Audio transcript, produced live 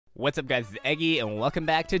What's up guys, it's Eggy and welcome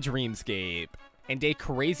back to Dreamscape. And a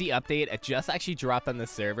crazy update just actually dropped on the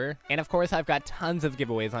server, and of course I've got tons of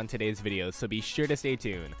giveaways on today's video, so be sure to stay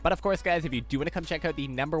tuned. But of course guys, if you do want to come check out the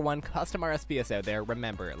 #1 custom RSPS out there,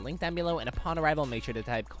 remember, link down below, and upon arrival make sure to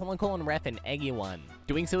type ::ref and Eggy1.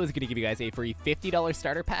 Doing so is going to give you guys a free $50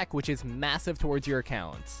 starter pack, which is massive towards your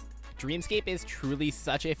accounts. Dreamscape is truly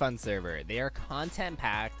such a fun server. They are content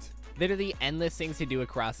packed, literally endless things to do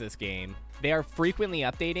across this game. They are frequently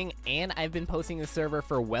updating, and I've been posting the server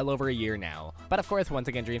for well over a year now. But of course, once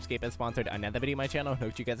again, Dreamscape has sponsored another video on my channel and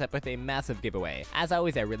hooked you guys up with a massive giveaway. As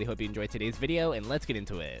always, I really hope you enjoyed today's video, and let's get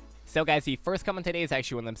into it. So guys, the first comment today is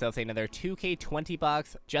actually won themselves another 2K20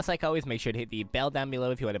 box. Just like always, make sure to hit the bell down below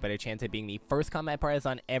if you want a better chance at being the first comment prize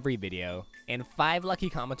on every video. And 5 lucky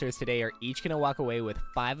commenters today are each going to walk away with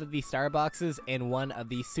 5 of the star boxes and 1 of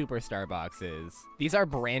the superstar boxes. These are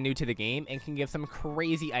brand new to the game and can give some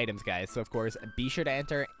crazy items, guys, so of course be sure to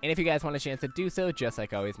enter. And if you guys want a chance to do so, just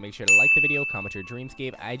like always, make sure to like the video, comment your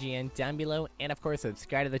Dreamscape IGN down below, and of course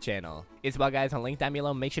subscribe to the channel. As well guys, on link down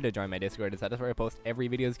below, make sure to join my Discord, as that is where I post every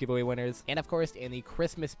video's giveaway winners. And of course, in the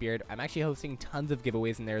Christmas spirit, I'm actually hosting tons of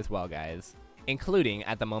giveaways in there as well, guys, including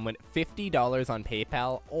at the moment $50 on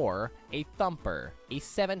PayPal or a thumper, a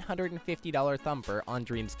 $750 thumper on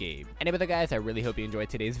Dreamscape. Anyway guys, I really hope you enjoyed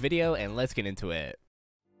today's video, and let's get into it.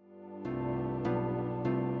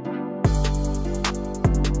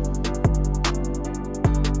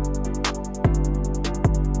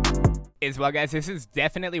 As well guys, this is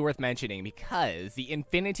definitely worth mentioning because the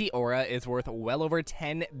Infinity Aura is worth well over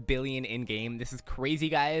 10 billion in game. This is crazy,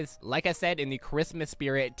 guys. Like I said, in the Christmas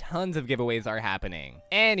spirit, tons of giveaways are happening.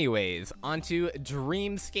 Anyways, onto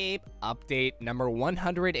Dreamscape update number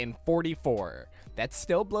 144. That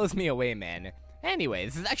still blows me away, man.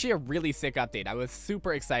 Anyways, this is actually a really sick update I was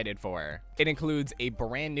super excited for. It includes a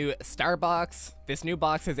brand new star box. This new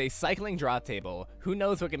box is a cycling drop table. Who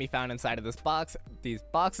knows what can be found inside of this box? These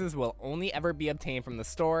boxes will only ever be obtained from the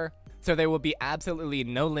store, so there will be absolutely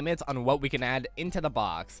no limits on what we can add into the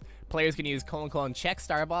box. Players can use : check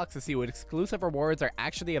Starbox to see what exclusive rewards are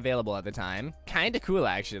actually available at the time. Kinda cool,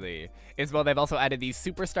 actually. As well, they've also added these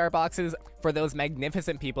superstar boxes for those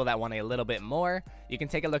magnificent people that want a little bit more. You can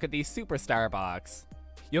take a look at the superstar box.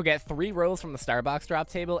 You'll get 3 rolls from the Starbox drop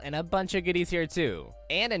table and a bunch of goodies here too.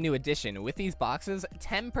 And a new addition with these boxes,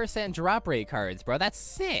 10% drop rate cards, bro. That's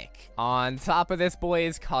sick. On top of this,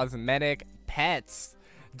 boys, cosmetic pets.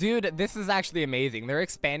 Dude, this is actually amazing. They're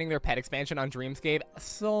expanding their pet expansion on Dreamscape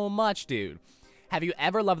so much, dude. Have you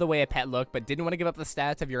ever loved the way a pet looked but didn't want to give up the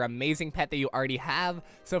stats of your amazing pet that you already have?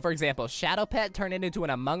 So for example, Shadow Pet turned it into an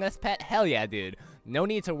Among Us pet? Hell yeah, dude. No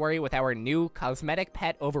need to worry with our new Cosmetic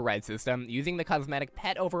Pet Override system. Using the Cosmetic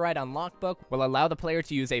Pet Override Unlock book will allow the player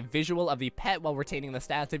to use a visual of the pet while retaining the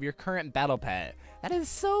stats of your current battle pet. That is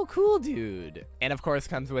so cool, dude. And of course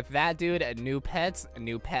comes with that, dude, new pets, a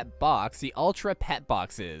new pet box, the Ultra Pet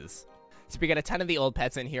Boxes. So we got a ton of the old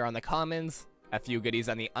pets in here on the commons. A few goodies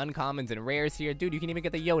on the uncommons and rares here. Dude, you can even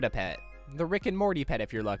get the Yoda pet. The Rick and Morty pet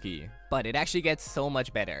if you're lucky. But it actually gets so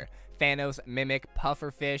much better. Thanos, Mimic,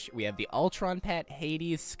 Pufferfish. We have the Ultron pet,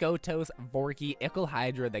 Hades, Skotos, Vorky, Ickle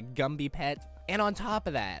Hydra, the Gumby pet. And on top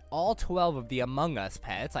of that, all 12 of the Among Us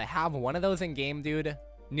pets. I have one of those in game, dude.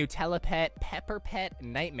 Nutella pet, Pepper pet,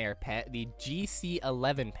 Nightmare pet, the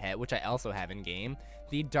GC11 pet, which I also have in game,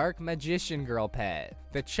 the Dark Magician Girl pet,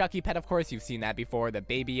 the Chucky pet, of course, you've seen that before, the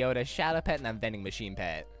Baby Yoda, Shadow pet, and the Vending Machine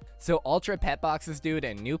pet. So ultra pet boxes, dude,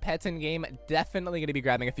 and new pets in game. Definitely going to be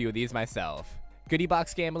grabbing a few of these myself. Goodie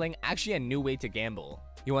box gambling, actually a new way to gamble.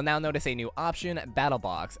 You will now notice a new option, Battle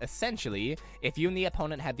Box. Essentially, if you and the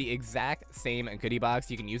opponent have the exact same goodie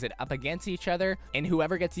box, you can use it up against each other, and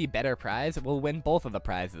whoever gets the better prize will win both of the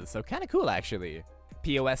prizes. So kinda cool, actually.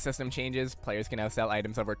 POS system changes. Players can now sell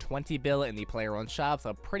items over 20 bill in the player-owned shop,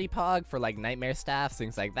 so pretty pog for like Nightmare staff,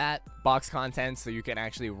 things like that. Box contents, so you can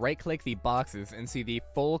actually right-click the boxes and see the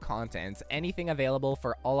full contents, anything available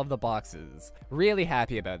for all of the boxes. Really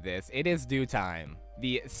happy about this. It is due time.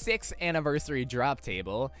 The 6th anniversary drop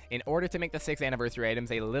table. In order to make the 6th anniversary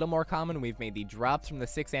items a little more common, we've made the drops from the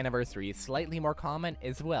 6th anniversary slightly more common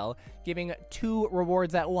as well, giving 2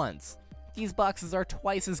 rewards at once. These boxes are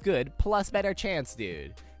twice as good, plus better chance,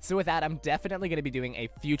 dude. So with that, I'm definitely going to be doing a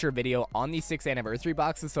future video on the 6th anniversary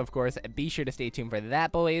boxes, so of course, be sure to stay tuned for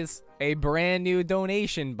that, boys. A brand new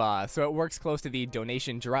donation boss, so it works close to the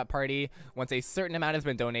donation drop party. Once a certain amount has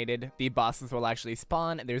been donated, the bosses will actually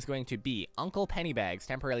spawn. There's going to be Uncle Pennybags,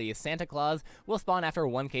 temporarily Santa Claus, will spawn after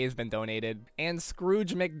 1K has been donated, and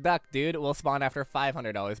Scrooge McDuck, dude, will spawn after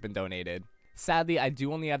 $500 has been donated. Sadly, I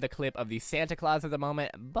do only have the clip of the Santa Claus at the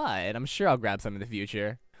moment, but I'm sure I'll grab some in the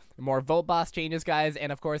future. more vote boss changes, guys,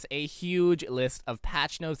 and of course a huge list of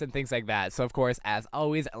patch notes and things like that. So of course, as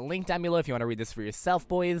always, link down below if you want to read this for yourself,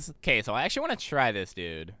 boys. Okay, so I actually want to try this,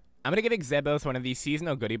 dude. I'm gonna give Xebos one of these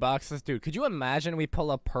seasonal goodie boxes. Dude, could you imagine we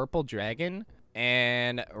pull a purple dragon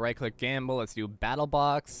and right click gamble? Let's do battle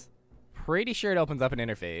box. Pretty sure it opens up an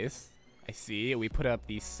interface. I see. We put up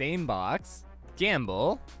the same box.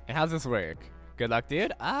 Gamble. And how's this work? Good luck,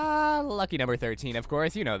 dude. Lucky number 13, of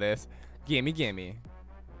course. You know this. Gimme, gimme.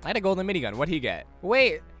 I had a golden minigun. What'd he get?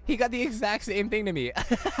 Wait, he got the exact same thing to me.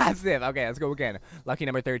 As if. Okay, let's go again. Lucky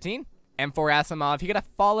number 13. M4 Asimov. He got a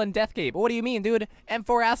fallen death cape. What do you mean, dude? M4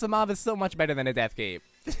 Asimov is so much better than a death cape.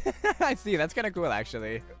 I see. That's kind of cool,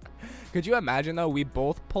 actually. Could you imagine, though, we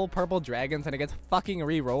both pull purple dragons and it gets fucking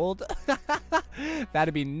re-rolled?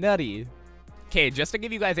 That'd be nutty. Okay, just to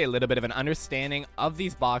give you guys a little bit of an understanding of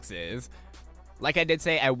these boxes, like I did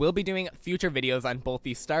say, I will be doing future videos on both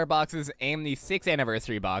the star boxes and the 6th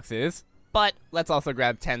anniversary boxes. But let's also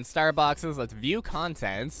grab 10 star boxes. Let's view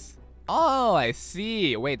contents. Oh, I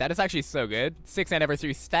see. Wait, that is actually so good. 6th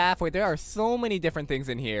anniversary staff. Wait, there are so many different things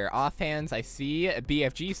in here. Offhands, I see. A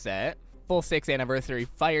BFG set. Full 6th anniversary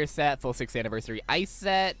fire set. Full 6th anniversary ice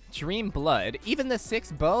set. Dream blood. Even the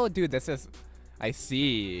 6th bow. Dude, this is... I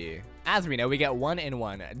see. As we know, we get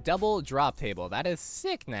 1-in-1. Double drop table. That is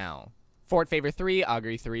sick now. Fort Favor 3,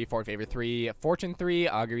 Augury 3, Fort Favor 3, Fortune 3,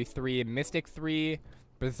 Augury 3, Mystic 3,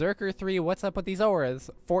 Berserker 3. What's up with these auras?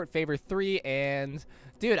 Fort Favor 3, and...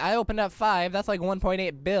 Dude, I opened up 5. That's like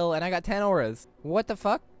 1.8 bill, and I got 10 auras. What the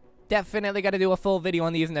fuck? Definitely got to do a full video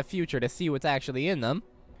on these in the future to see what's actually in them.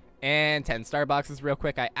 And 10 star boxes real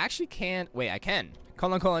quick. I actually can't... Wait, I can.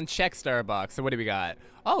 Check star box. So what do we got?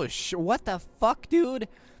 Oh, what the fuck, dude?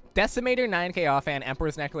 Decimator 9k offhand,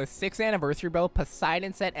 Emperor's Necklace, 6th anniversary bow,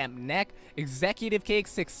 Poseidon set, Emp neck, Executive Cake,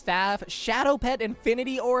 6 staff, Shadow Pet,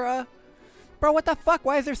 Infinity Aura. Bro, what the fuck?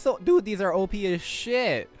 Why is there so... Dude, these are OP as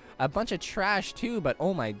shit. A bunch of trash too, but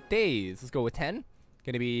oh my days. Let's go with 10.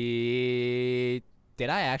 Gonna be... Did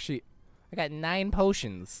I actually... I got 9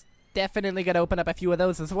 potions. Definitely gonna open up a few of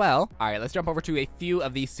those as well. Alright, let's jump over to a few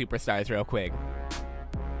of these superstars real quick.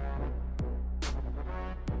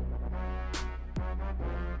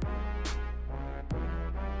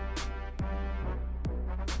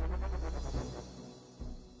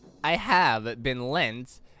 I have been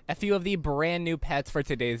lent a few of the brand new pets for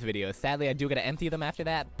today's video. Sadly, I do gotta empty them after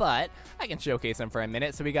that, but I can showcase them for a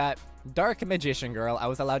minute. So we got Dark Magician Girl. I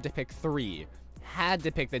was allowed to pick 3. Had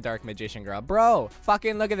to pick the Dark Magician Girl. Bro,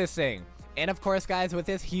 fucking look at this thing. And of course, guys, with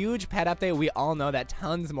this huge pet update, we all know that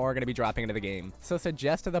tons more are going to be dropping into the game. So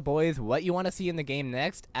suggest to the boys what you want to see in the game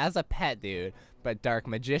next as a pet, dude. But Dark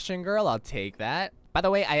Magician Girl, I'll take that. By the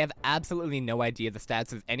way, I have absolutely no idea the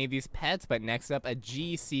stats of any of these pets, but next up, a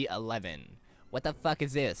GC11. What the fuck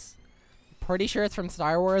is this? Pretty sure it's from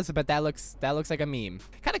Star Wars, but that looks like a meme.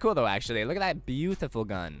 Kind of cool though, actually. Look at that beautiful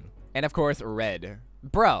gun. And of course, red.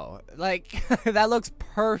 Bro, like, that looks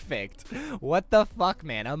perfect. What the fuck,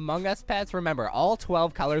 man? Among Us pets, remember, all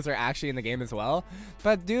 12 colors are actually in the game as well.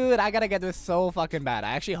 But, dude, I gotta get this so fucking bad.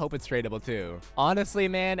 I actually hope it's tradable, too. Honestly,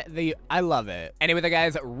 man, I love it. Anyway,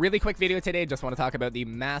 guys, really quick video today. Just want to talk about the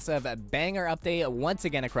massive banger update once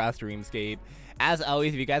again across Dreamscape. As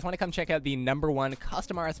always, if you guys want to come check out the #1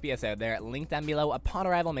 custom RSPS out there, link down below. Upon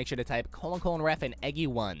arrival, make sure to type : ref and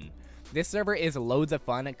Eggy1. This server is loads of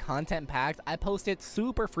fun, content-packed. I post it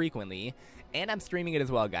super frequently, and I'm streaming it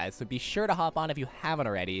as well, guys, so be sure to hop on if you haven't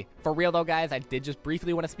already. For real, though, guys, I did just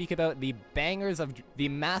briefly want to speak about the bangers of the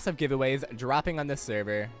massive giveaways dropping on this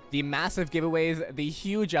server, the massive giveaways, the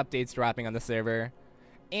huge updates dropping on the server,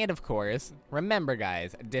 and, of course, remember,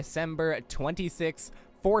 guys, December 26th,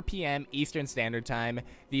 4 p.m. Eastern Standard Time,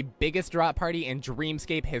 the biggest drop party in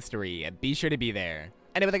Dreamscape history. Be sure to be there.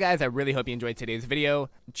 Anyway, guys, I really hope you enjoyed today's video.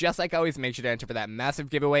 Just like always, make sure to enter for that massive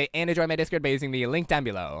giveaway and enjoy my Discord by using the link down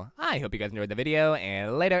below. I hope you guys enjoyed the video,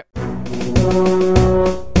 and later.